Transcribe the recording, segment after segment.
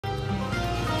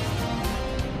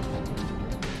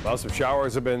Well, some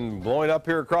showers have been blowing up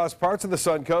here across parts of the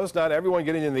Sun Coast. Not everyone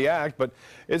getting in the act, but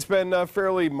it's been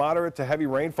fairly moderate to heavy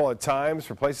rainfall at times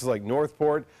for places like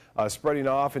Northport, spreading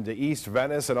off into East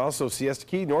Venice and also Siesta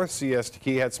Key. North Siesta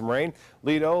Key had some rain.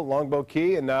 Lido, Longboat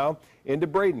Key, and now into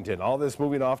Bradenton. All this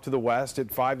moving off to the west at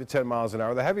 5 to 10 miles an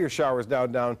hour. The heavier showers now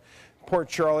down Port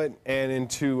Charlotte and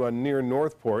into near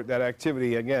Northport. That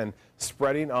activity, again,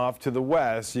 spreading off to the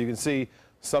west. So you can see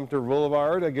Sumter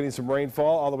Boulevard getting some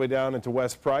rainfall all the way down into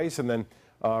West Price, and then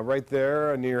right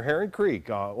there near Heron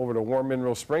Creek over to Warm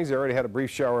Mineral Springs. They already had a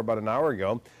brief shower about an hour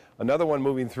ago. Another one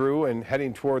moving through and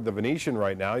heading toward the Venetian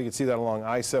right now. You can see that along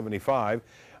I-75.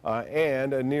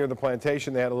 And near the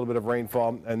Plantation, they had a little bit of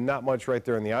rainfall and not much right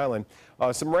there in the island.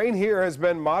 Some rain here has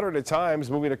been moderate at times,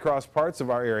 moving across parts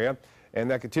of our area, and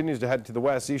that continues to head to the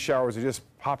west. These showers are just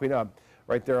popping up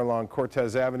right there along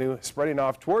Cortez Avenue, spreading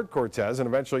off toward Cortez and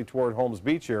eventually toward Holmes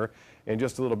Beach here in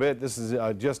just a little bit. This is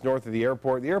just north of the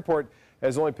airport. The airport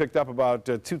has only picked up about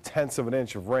 2/10 of an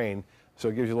inch of rain, so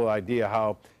it gives you a little idea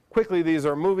how quickly these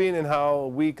are moving and how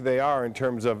weak they are in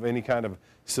terms of any kind of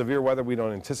severe weather. We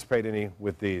don't anticipate any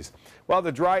with these. Well,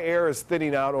 the dry air is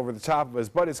thinning out over the top of us,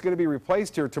 but it's going to be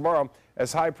replaced here tomorrow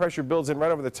as high pressure builds in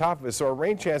right over the top of us, so our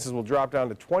rain chances will drop down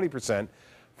to 20%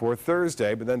 for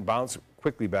Thursday, but then bounce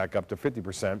quickly back up to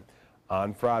 50%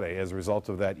 on Friday as a result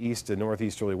of that east to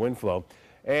northeasterly wind flow.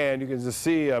 And you can just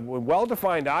see a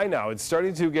well-defined eye now. It's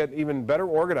starting to get even better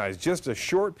organized. Just a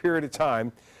short period of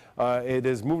time, it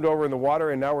has moved over in the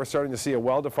water, and now we're starting to see a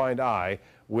well-defined eye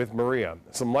with Maria.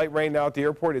 Some light rain now at the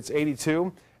airport. It's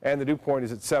 82, and the dew point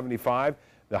is at 75.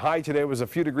 The high today was a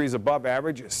few degrees above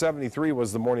average. 73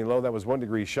 was the morning low. That was 1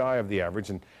 degree shy of the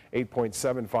average, and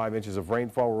 8.75 inches of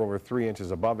rainfall. We're over 3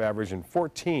 inches above average and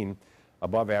 14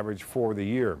 above average for the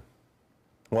year.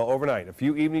 Well, overnight, a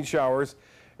few evening showers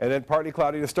and then partly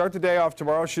cloudy to start the day off.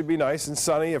 Tomorrow should be nice and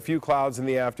sunny, a few clouds in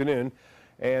the afternoon.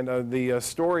 And the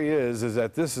story is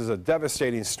that this is a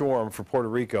devastating storm for Puerto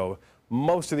Rico.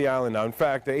 Most of the island now. In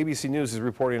fact, the ABC News is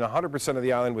reporting 100% of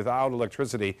the island without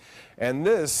electricity. And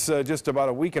this, just about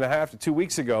a week and a half to 2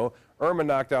 weeks ago, Irma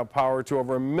knocked out power to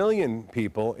over 1 million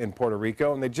people in Puerto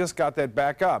Rico, and they just got that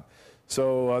back up.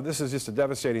 So this is just a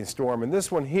devastating storm. And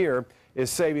this one here is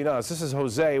saving us. This is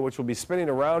Jose, which will be spinning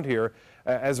around here.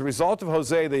 As a result of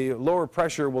Jose, the lower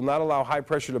pressure will not allow high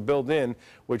pressure to build in,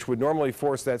 which would normally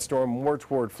force that storm more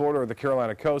toward Florida or the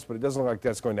Carolina coast, but it doesn't look like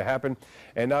that's going to happen.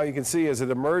 And now you can see as it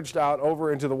emerged out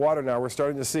over into the water now, we're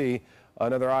starting to see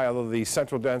another eye, although the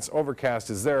central dense overcast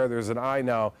is there. There's an eye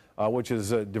now which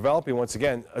is developing once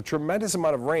again. A tremendous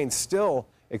amount of rain still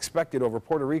expected over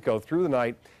Puerto Rico through the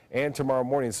night and tomorrow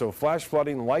morning. So flash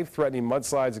flooding, life-threatening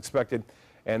mudslides expected.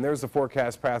 And there's the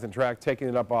forecast path and track, taking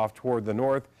it up off toward the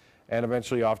north and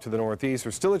eventually off to the northeast.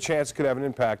 There's still a chance it could have an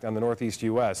impact on the northeast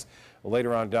U.S.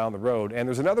 later on down the road. And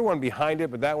there's another one behind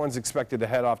it, but that one's expected to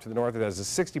head off to the north. It has a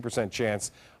 60%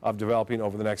 chance of developing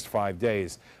over the next 5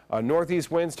 days.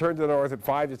 Northeast winds turn to the north at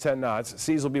 5 to 10 knots.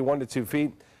 Seas will be 1 to 2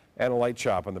 feet. And a light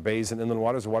chop on the bays and inland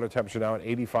waters. The water temperature now at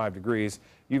 85 degrees.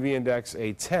 UV index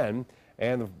a 10.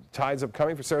 And the tides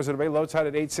upcoming for Sarasota Bay, low tide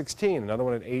at 8:16, another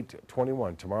one at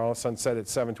 8:21. Tomorrow, sunset at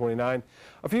 7:29.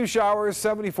 A few showers,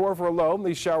 74 for a low.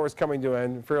 These showers coming to an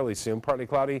end fairly soon. Partly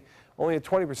cloudy, only a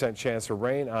 20% chance for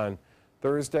rain on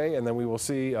Thursday. And then we will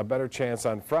see a better chance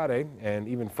on Friday, and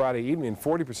even Friday evening,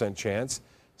 40% chance,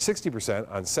 60%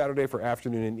 on Saturday for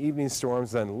afternoon and evening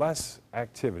storms, then less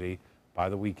activity by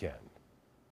the weekend.